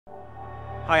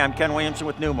Hi, I'm Ken Williamson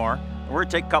with Newmar. We're going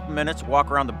to take a couple minutes,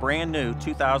 walk around the brand new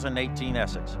 2018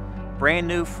 Essex. Brand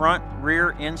new front,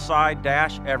 rear, inside,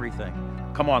 dash, everything.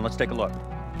 Come on, let's take a look.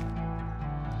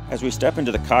 As we step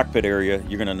into the cockpit area,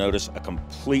 you're going to notice a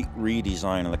complete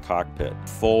redesign of the cockpit.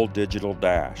 Full digital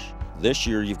dash. This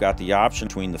year you've got the option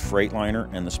between the Freightliner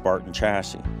and the Spartan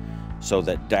chassis. So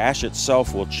that dash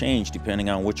itself will change depending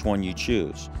on which one you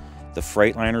choose. The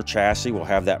Freightliner chassis will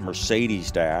have that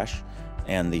Mercedes dash,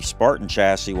 and the Spartan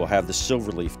chassis will have the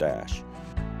Silverleaf dash.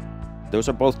 Those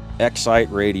are both Excite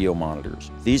radio monitors.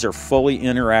 These are fully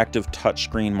interactive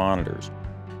touchscreen monitors.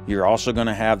 You're also going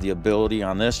to have the ability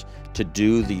on this to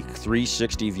do the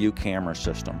 360 view camera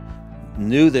system.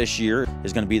 New this year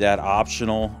is going to be that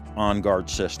optional on-guard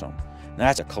system. And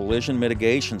that's a collision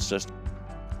mitigation system.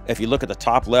 If you look at the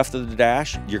top left of the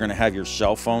dash, you're going to have your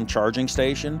cell phone charging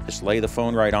station. Just lay the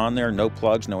phone right on there, no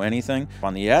plugs, no anything.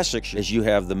 On the Essex, is you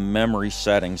have the memory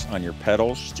settings on your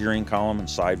pedals, steering column, and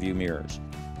side view mirrors.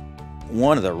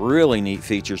 One of the really neat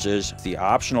features is the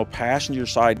optional passenger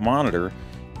side monitor.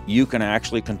 You can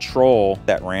actually control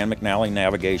that McNally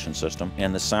navigation system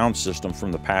and the sound system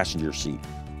from the passenger seat.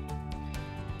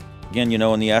 Again, you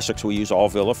know, in the Essex we use all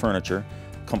Villa furniture.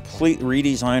 Complete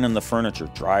redesign on the furniture.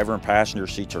 Driver and passenger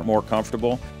seats are more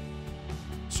comfortable.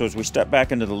 So as we step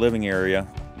back into the living area,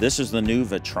 this is the new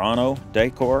Vetrano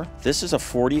decor. This is a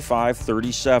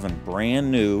 4537 brand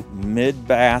new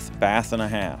mid-bath, bath and a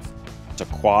half. It's a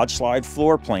quad slide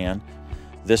floor plan.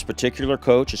 This particular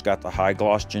coach has got the high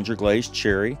gloss ginger glazed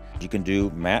cherry. You can do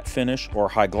matte finish or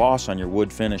high gloss on your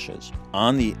wood finishes.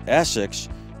 On the Essex,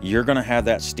 you're going to have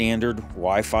that standard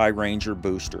Wi-Fi Ranger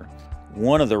booster.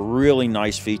 One of the really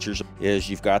nice features is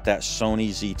you've got that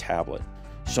Sony Z tablet.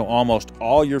 So almost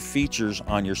all your features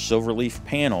on your Silverleaf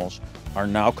panels are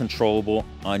now controllable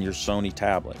on your Sony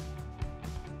tablet.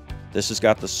 This has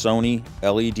got the Sony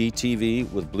LED TV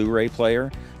with Blu-ray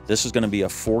player. This is going to be a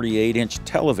 48-inch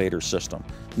televator system.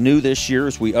 New this year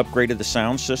is we upgraded the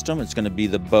sound system. It's going to be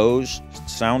the Bose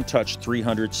SoundTouch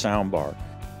 300 soundbar.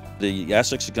 The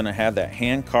Essex is going to have that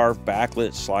hand-carved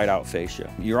backlit slide-out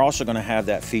fascia. You're also going to have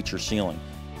that feature ceiling.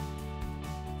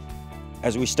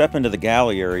 As we step into the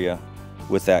galley area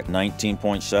with that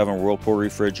 19.7 Whirlpool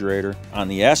refrigerator, on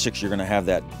the Essex you're going to have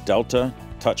that Delta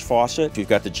touch faucet. You've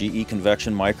got the GE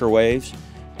convection microwaves,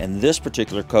 and this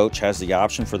particular coach has the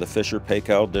option for the Fisher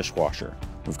Paykel dishwasher.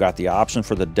 We've got the option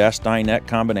for the desk dinette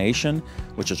combination,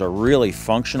 which is a really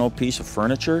functional piece of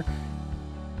furniture.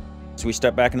 So we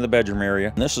step back into the bedroom area,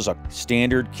 and this is a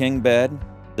standard king bed,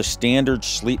 the standard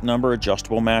Sleep Number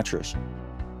adjustable mattress,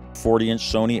 40-inch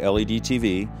Sony LED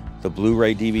TV, the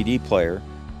Blu-ray DVD player.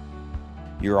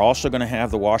 You're also going to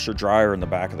have the washer dryer in the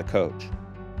back of the coach.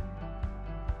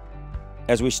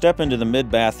 As we step into the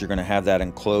mid-bath, you're going to have that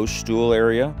enclosed stool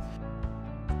area,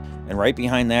 and right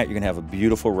behind that you're going to have a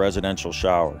beautiful residential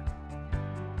shower.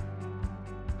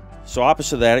 So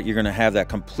opposite that, you're going to have that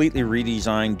completely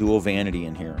redesigned dual vanity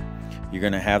in here. You're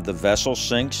going to have the vessel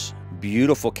sinks,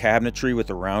 beautiful cabinetry with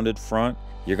a rounded front.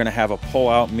 You're going to have a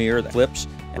pull-out mirror that flips,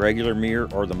 a regular mirror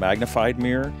or the magnified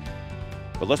mirror.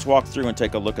 But let's walk through and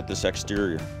take a look at this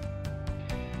exterior.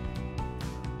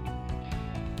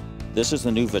 This is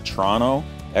the new Vetrano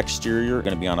exterior,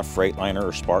 going to be on a Freightliner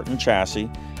or Spartan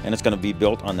chassis, and it's going to be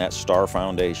built on that Star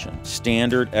foundation.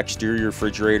 Standard exterior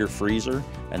refrigerator, freezer,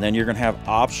 and then you're going to have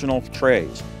optional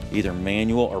trays, either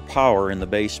manual or power in the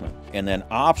basement. And then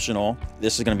optional,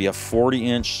 this is going to be a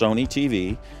 40-inch Sony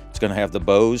TV. It's going to have the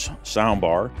Bose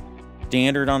soundbar.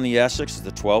 Standard on the Essex is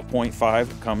the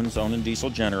 12.5 Cummins owned and diesel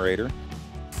generator.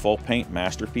 Full paint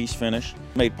masterpiece finish,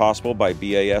 made possible by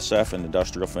BASF and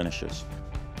Industrial Finishes.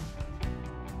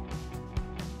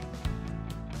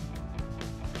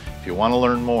 If you want to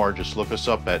learn more, just look us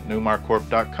up at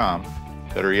newmarcorp.com.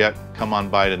 Better yet, come on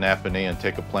by to Nappanee and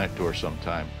take a plant tour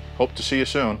sometime. Hope to see you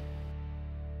soon.